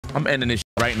I'm ending this shit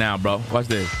right now, bro. Watch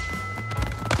this.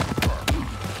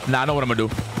 Nah, I know what I'm gonna do.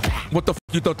 What the f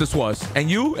you thought this was? And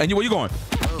you? Where you going?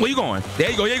 Where you going? There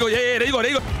you go. There you go. Yeah, there you go.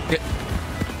 There you go.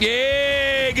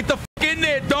 Yeah, get the f in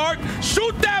there, dog.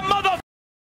 Shoot that mother.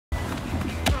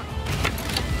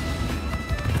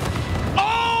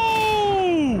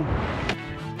 Oh!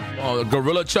 Oh,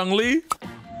 Gorilla Chung Lee. You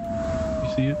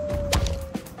see it?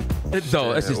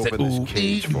 No, that's just open this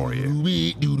cage for you.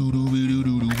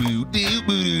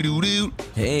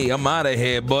 Hey, I'm out of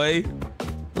here, boy.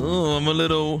 Oh, I'm a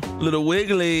little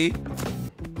wiggly.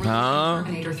 Huh?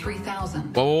 Terminator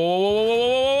 3000. Whoa, whoa, whoa,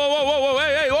 whoa, whoa, whoa,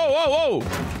 hey, whoa, whoa.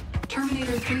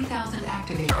 Terminator 3000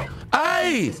 activated.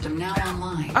 Aye. System now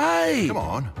online. Aye. Come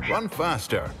on, run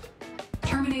faster.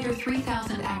 Terminator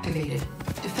 3000 activated.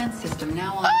 Defense system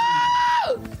now online.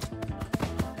 Ah!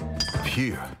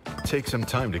 Phew. Take some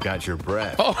time to catch your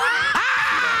breath. Oh.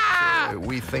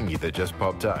 Wee thingy that just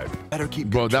popped out. Better keep.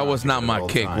 Bro, that was not my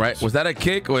kick, right? Was that a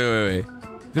kick? Wait. Look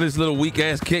at this little weak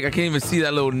ass kick. I can't even see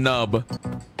that little nub.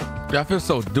 I feel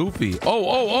so doofy. Oh.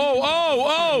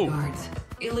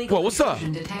 Whoa, what's up?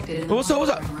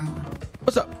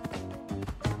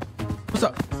 What's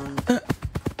up?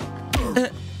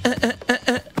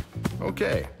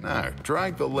 Okay, now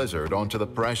drag the lizard onto the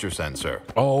pressure sensor.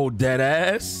 Oh, dead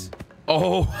ass.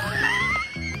 Oh.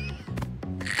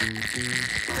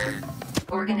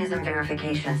 Organism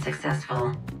verification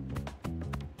successful.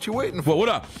 What you waiting for? What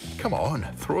up? Come on,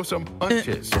 throw some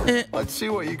punches. Let's see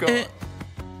what you got.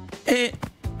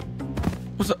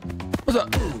 What's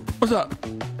up?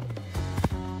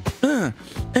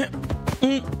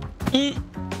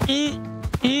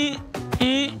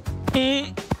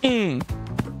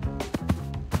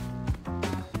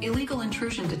 Illegal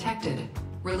intrusion detected.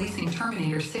 Releasing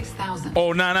Terminator 6000.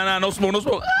 Oh, nah, no smoke.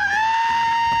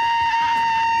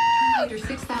 Terminator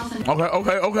 6000.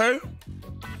 Okay.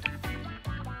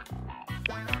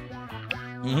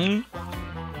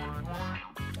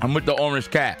 I'm with the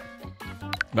orange cat.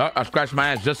 I scratched my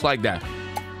ass just like that.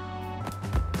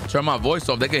 Turn my voice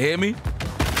off. They can hear me.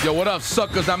 Yo, what up,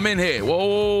 suckers? I'm in here.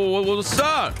 Whoa, what's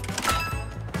up?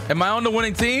 Am I on the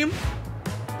winning team?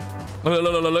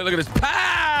 Look at this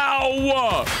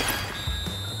power.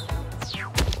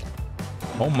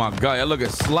 Oh my God, I look at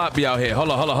sloppy out here. Hold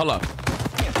up. Oh no.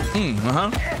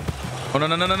 Wait, hold on,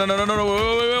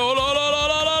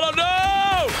 no.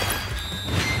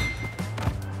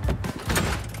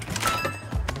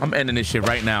 I'm ending this shit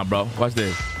right now, bro. Watch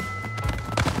this.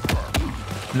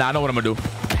 Nah, I know what I'm gonna do.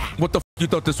 What the f you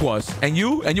thought this was? And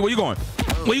you? Where you going?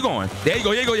 Where you going? There you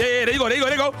go. Yeah, there you go.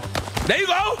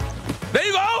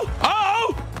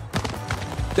 Oh!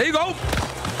 There you go.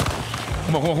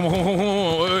 Come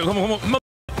on.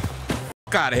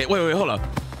 Fuck out of here. Wait, hold up.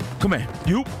 Come here.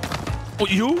 You?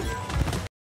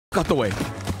 Out the way.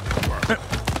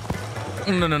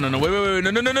 No. Wait.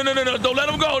 No. Don't let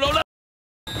him go.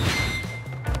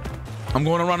 I'm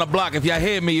going around the block. If y'all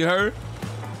hear me, you heard?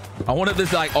 I wonder if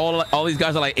this like all these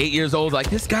guys are like 8 years old. Like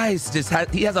this guy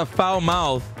he has a foul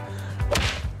mouth.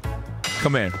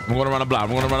 Come in. I'm going around the block.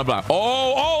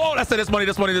 Oh, that's it. That's money.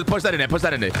 Push that in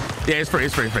there. Yeah, it's free.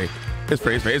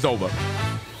 It's over.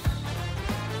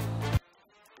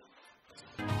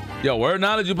 Yo, word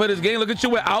now that you play this game, look at you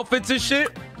with outfits and shit.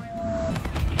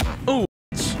 Ooh.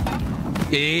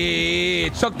 Yeah,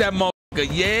 chuck that motherfucker.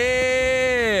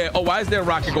 Yeah. Oh, why is there a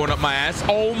rocket going up my ass?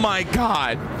 Oh my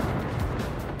God.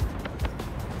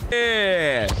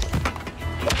 Yeah.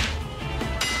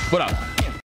 What up?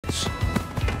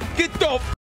 Get the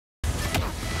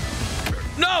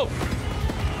no.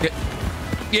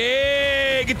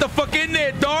 Yeah, get the fuck in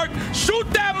there, dog. Shoot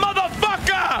that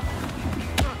motherfucker.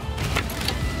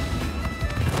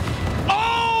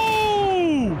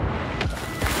 Oh!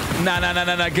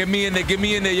 Nah. Get me in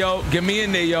there, yo.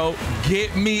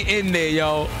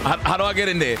 How do I get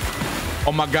in there?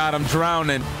 Oh my God, I'm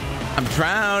drowning.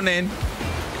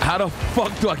 How the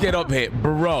fuck do I get up here?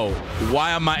 Bro,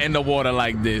 why am I in the water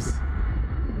like this?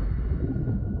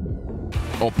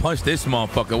 Oh, punch this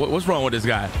motherfucker. What's wrong with this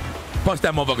guy? Punch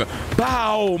that motherfucker.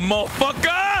 Bow,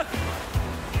 motherfucker!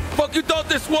 Fuck you thought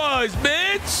this was,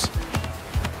 bitch?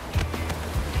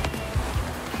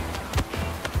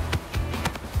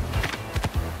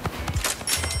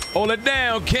 Hold it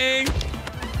down, king.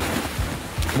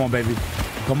 Come on, baby.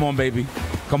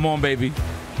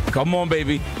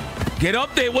 Get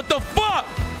up there. What the fuck?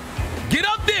 Get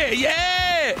up there.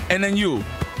 Yeah. And then you.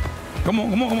 Come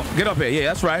on. Get up here. Yeah,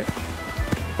 that's right.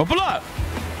 Oh, pull up.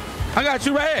 I got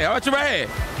you right here.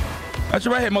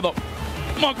 Mother.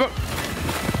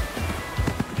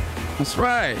 That's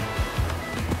right.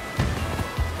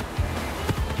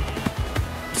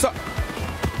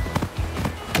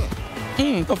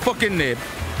 The fucking nib.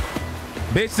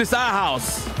 Bitch, this our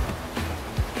house.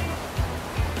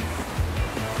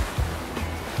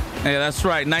 Yeah, that's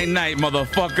right. Night night,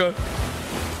 motherfucker.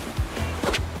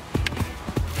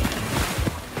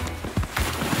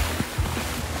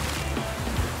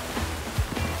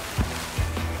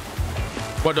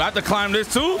 What, do I have to climb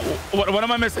this too? What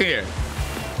am I missing here?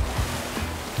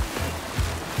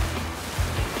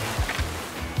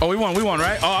 Oh, we won,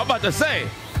 right? Oh, I'm about to say.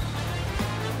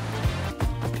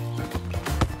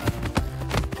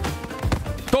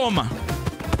 Toma.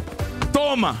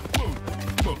 Toma.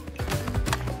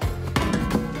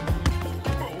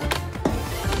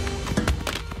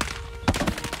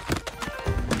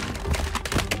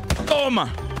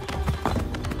 Toma.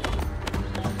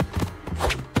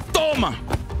 Toma.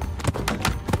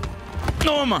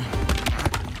 Toma.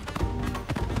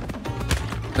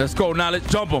 Let's go. Now let's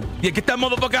jump him. Yeah, get that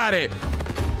motherfucker out of here.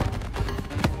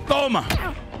 Toma.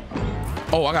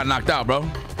 Oh, I got knocked out, bro.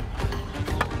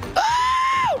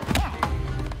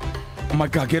 Oh my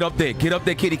God, get up there. Get up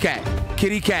there, kitty cat.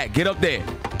 Kitty cat, get up there.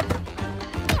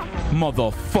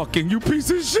 Motherfucking you piece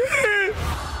of shit.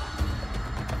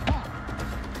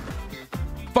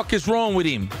 Fuck is wrong with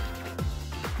him?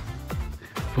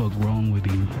 Fuck wrong with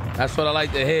him? That's what I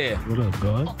like to hear. What up,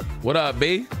 God? What up,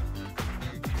 B?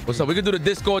 What's up? We can do the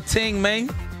Discord ting, man.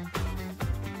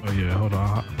 Oh yeah, hold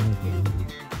on.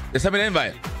 Just send me the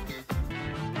invite.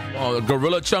 Oh,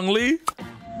 Gorilla Chung Lee. You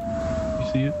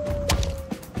see it?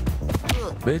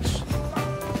 Bitch.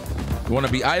 You want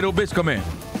to be idol, bitch? Come in.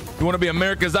 You want to be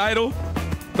America's Idol?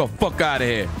 Get the fuck out of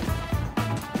here.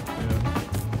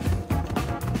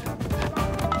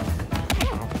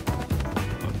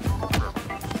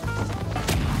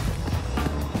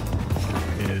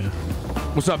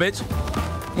 What's up, bitch?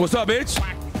 What's up, bitch?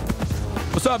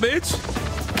 What's up, bitch?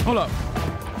 Hold up.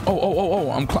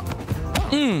 Oh, I'm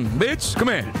bitch, come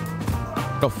here.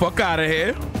 The fuck out of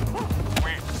here.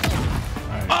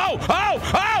 Oh!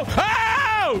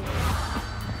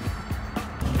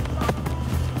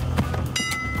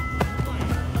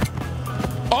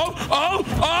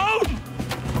 Oh!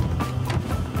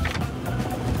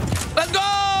 Let's go!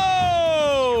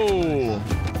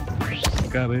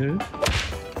 Got it.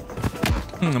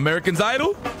 American's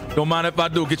Idol? Don't mind if I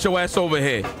do. Get your ass over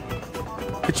here.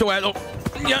 Get your ass. Oh,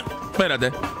 yeah.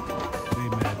 Espérate.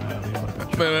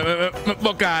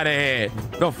 Fuck out of here.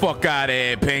 The fuck out of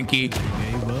here, Pinky.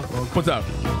 What's up?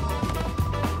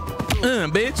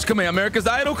 Bitch, come here. America's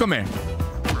Idol? Come here.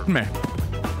 Come here.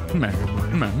 Come here.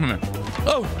 Come here. Come here.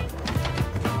 Oh.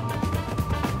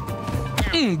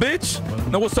 Bitch.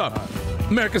 Now what's up?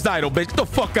 America's Idol, bitch. Get the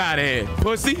fuck out of here,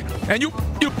 pussy. And you.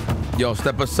 Yo,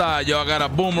 step aside, yo. I got a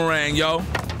boomerang, yo.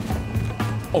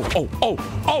 Oh.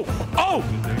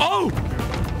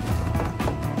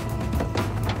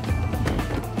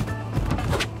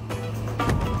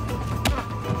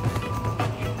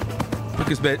 Pick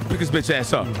his bitch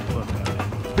ass up.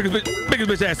 Pick his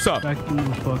bitch ass up. Back the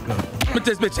fuck up. Pick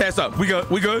this bitch ass up. We good?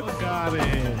 Fuck out of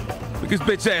here. Pick his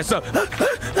bitch ass up.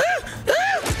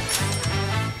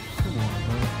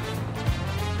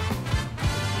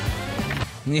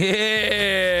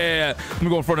 Yeah. Let me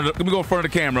go in front of the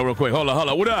camera real quick. Hold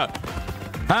on. What up?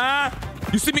 Huh?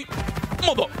 You see me?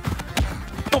 Mother.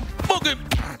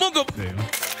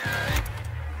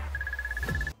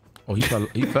 Oh, he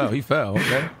fell.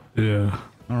 Okay. Yeah.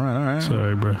 All right.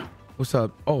 Sorry, bro. What's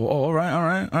up? Oh, all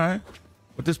right.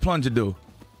 What this plunger do?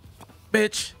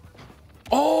 Bitch.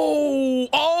 Oh.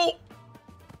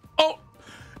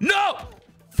 No.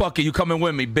 Fuck it. You coming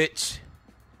with me, bitch.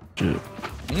 Shit.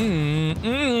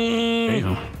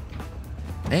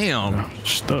 Damn.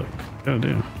 Stuck.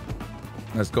 Goddamn.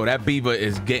 Let's go. That beaver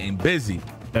is getting busy.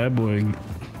 That boy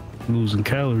losing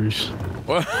calories.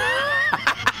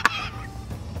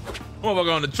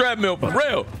 Motherfucker on the treadmill for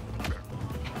real.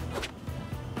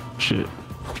 Shit.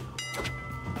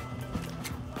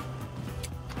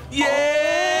 Yeah.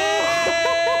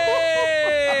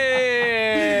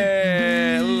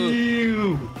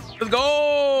 Let's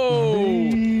go.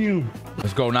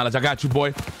 Let's go, Knowledge. I got you,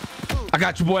 boy. I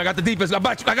got the defense. I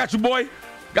got you, boy.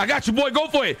 Go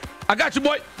for it. I got you,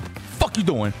 boy. Fuck you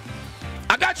doing?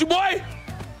 I got you, boy.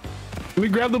 Let me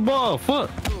grab the ball.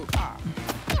 Fuck.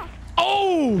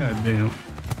 Oh. Goddamn.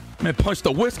 Man, punch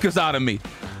the whiskers out of me.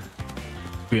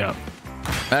 Yeah.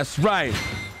 That's right.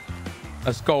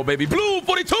 Let's go, baby. Blue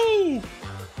 42.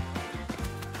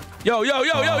 Yo. Get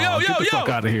the fuck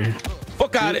out of here.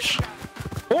 Fuck out of here.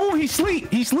 Oh, he sleep.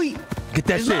 Get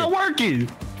that it's shit. Not working.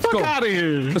 Fuck out of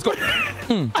here. Let's go.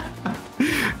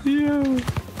 Yeah.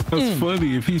 That's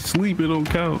funny. If he sleep, it don't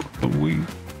count. I'm weak.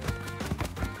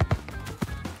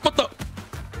 What the?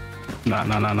 Nah.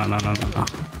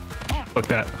 Fuck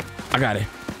that. I got it.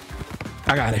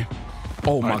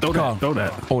 Oh my God. Throw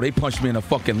that. Oh, they punched me in the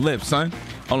fucking lip, son.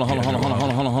 Hold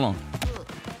on.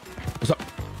 What's up?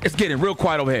 It's getting real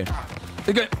quiet over here.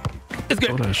 It's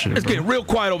getting real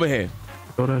quiet over here.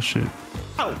 Throw that shit.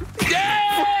 Oh. Yeah!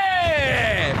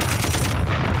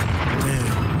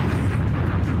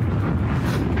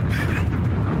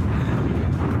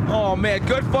 Oh man,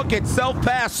 good fucking self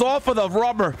pass off of the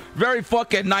rubber. Very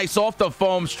fucking nice off the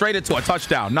foam, straight into a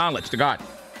touchdown. Knowledge to God.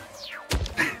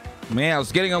 Man, I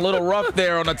was getting a little rough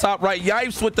there on the top right.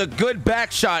 Yipes with the good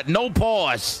back shot, no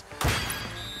pause.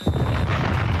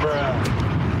 Bruh.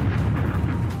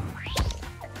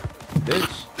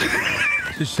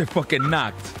 Bitch. This shit fucking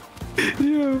knocked.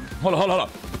 Yeah. Hold on.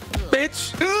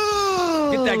 Bitch.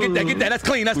 Get that. That's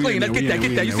clean. Let's get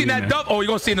that. You seen that dub? Oh, you're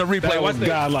gonna see in the replay. What's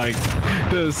God like?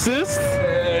 The assist?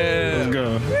 Yeah. Let's go.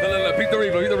 Look. Peek the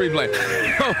replay.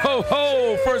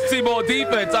 Ho. First team on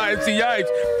defense. IFCYipeS.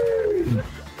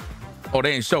 Oh,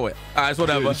 they ain't show it. All right, it's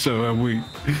whatever. So I'm weak.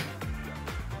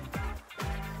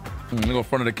 Let me go in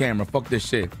front of the camera. Fuck this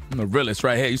shit. I'm the realest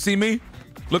right here. You see me?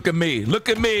 Look at me.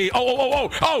 Oh.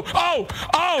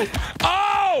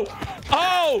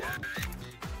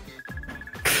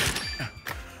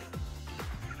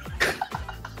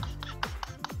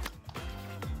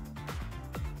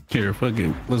 Here, fuck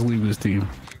it. Let's leave this team.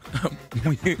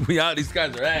 we out. These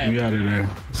guys are ass. We out of there.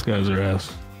 These guys are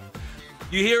ass.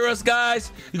 You hear us,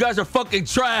 guys? You guys are fucking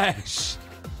trash.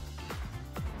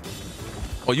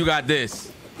 Oh, you got this.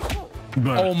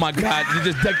 But oh my God, you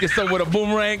just decked yourself with a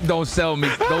boomerang? Don't tell me,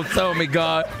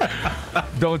 God.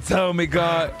 Don't tell me,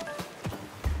 God.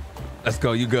 Let's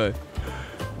go, you good.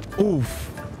 Oof.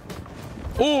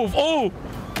 Oh,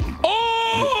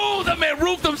 that man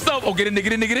roofed himself. Oh, get in there.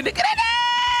 Wait,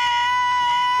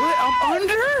 I'm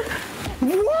under?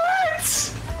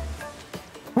 What?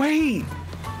 Wait.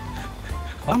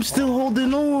 I'm still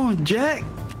holding on, Jack.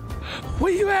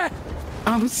 Where you at?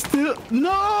 I'm still...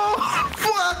 No!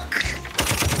 Fuck!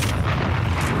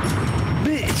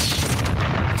 Bitch.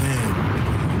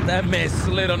 Man. That man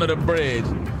slid under the bridge.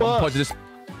 Punch this.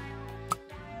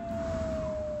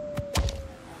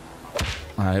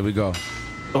 All right, here we go.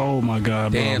 Oh my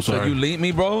God, bro. Damn, so you lead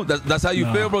me, bro? That's how you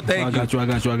feel, bro? Thank you. I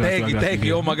got you. Thank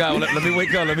you. Oh my God. Let me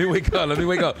wake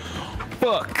up.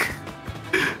 Fuck.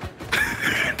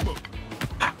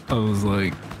 I was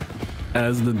like,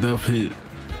 as the death hit,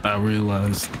 I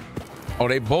realized. Oh,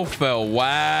 they both fell.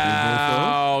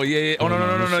 Wow. Both fell? Yeah. Oh,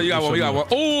 no. You got one.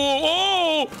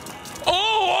 Oh.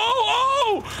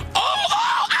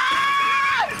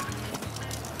 Ah!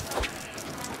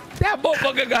 That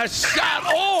motherfucker got shot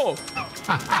off.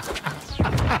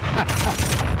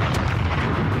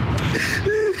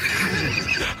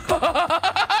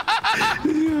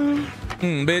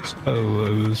 Bitch. I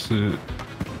love this shit.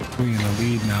 We in the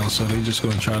lead now, so they just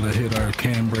gonna try to hit our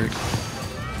can break.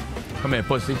 Come here,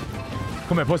 pussy.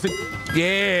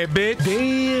 Yeah, bitch.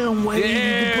 Damn, wait.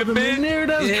 Yeah, you put bitch. In there?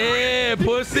 Yeah,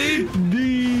 pussy.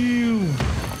 Damn.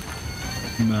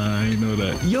 Nah, I ain't know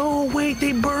that. Yo, wait,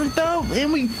 they burnt up,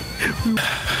 and we.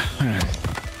 Right.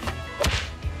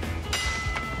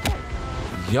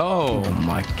 Yo. Oh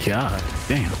my God.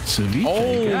 Damn, Ceviche.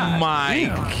 Oh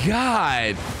my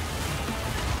God.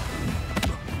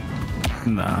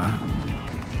 Nah.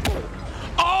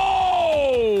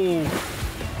 Oh!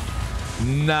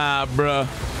 Nah, bruh.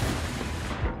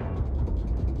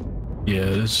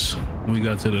 Yeah, we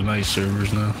got to the nice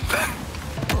servers now.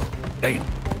 Damn.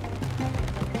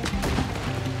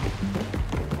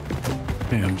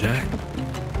 Damn, Jack.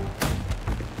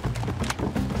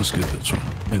 Let's get this one.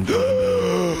 Enjoy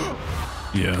that.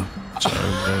 Yeah. Sorry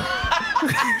about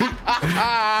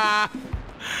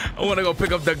I want to go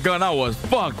pick up the gun. I was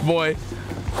fucked, boy.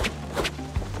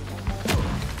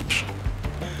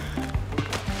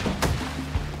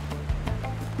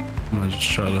 I'm gonna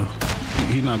just try to.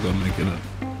 He's not gonna make it up.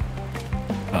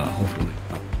 Hopefully.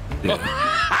 Yeah.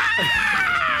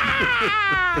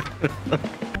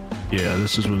 Yeah,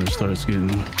 this is when it starts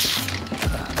getting.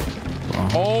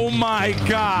 Oh my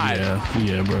God.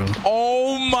 Yeah, bro.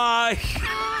 Oh my.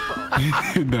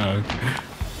 Dog.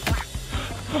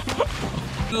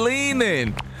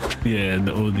 Leaning. Yeah,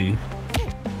 the OD.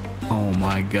 Oh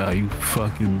my God, you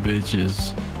fucking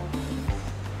bitches.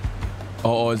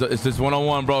 Oh, it's this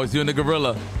one-on-one, bro. It's you and the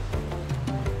gorilla.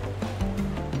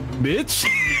 Bitch.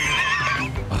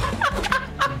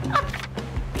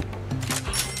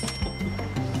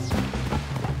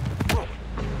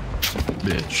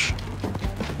 Bitch.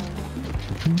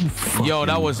 Yo,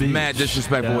 that was bitch. Mad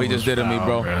disrespectful what he just did to me,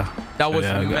 bro. Bro. That was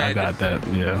mad. I got that.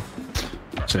 Yeah.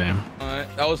 Same. All right.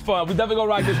 That was fun. We definitely gonna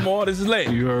rock this more. This is lit.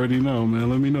 You already know, man.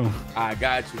 Let me know. I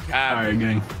got you. All right,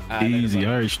 gang. Easy.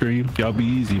 All right, stream. Y'all be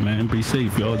easy, man. Be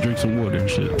safe. Y'all drink some water and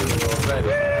shit.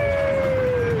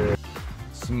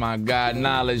 It's my God,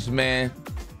 Knowledge, man.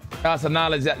 That's a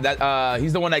Knowledge that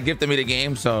he's the one that gifted me the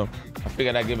game, so I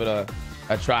figured I'd give it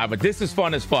a try. But this is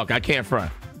fun as fuck. I can't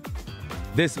front.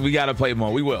 This we gotta play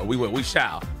more. We will. We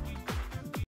shall.